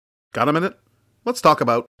Got a minute? Let's talk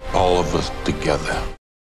about all of us together.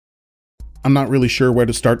 I'm not really sure where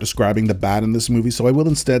to start describing the bad in this movie, so I will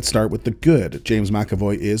instead start with the good. James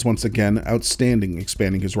McAvoy is, once again, outstanding,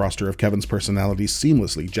 expanding his roster of Kevin's personalities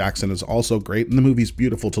seamlessly. Jackson is also great, and the movie's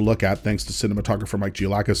beautiful to look at thanks to cinematographer Mike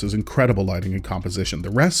Giolakis' incredible lighting and composition. The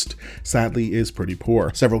rest, sadly, is pretty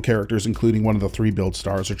poor. Several characters, including one of the 3 build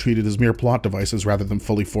stars, are treated as mere plot devices rather than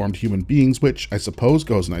fully formed human beings, which I suppose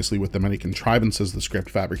goes nicely with the many contrivances the script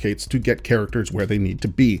fabricates to get characters where they need to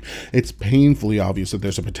be. It's painfully obvious that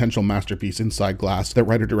there's a potential masterpiece inside Glass that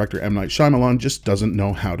writer-director M. Night Shyamalan just doesn't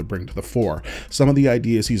know how to bring to the fore. Some of the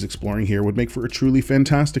ideas he's exploring here would make for a truly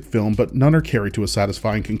fantastic film, but none are carried to a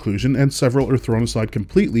satisfying conclusion, and several are thrown aside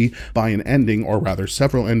completely by an ending, or rather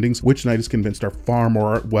several endings, which Night is convinced are far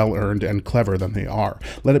more well-earned and clever than they are.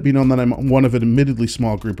 Let it be known that I'm one of an admittedly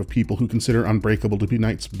small group of people who consider Unbreakable to be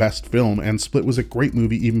Night's best film, and Split was a great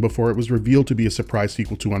movie even before it was revealed to be a surprise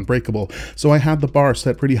sequel to Unbreakable, so I had the bar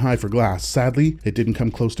set pretty high for Glass. Sadly, it didn't come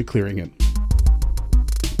close to clearing it.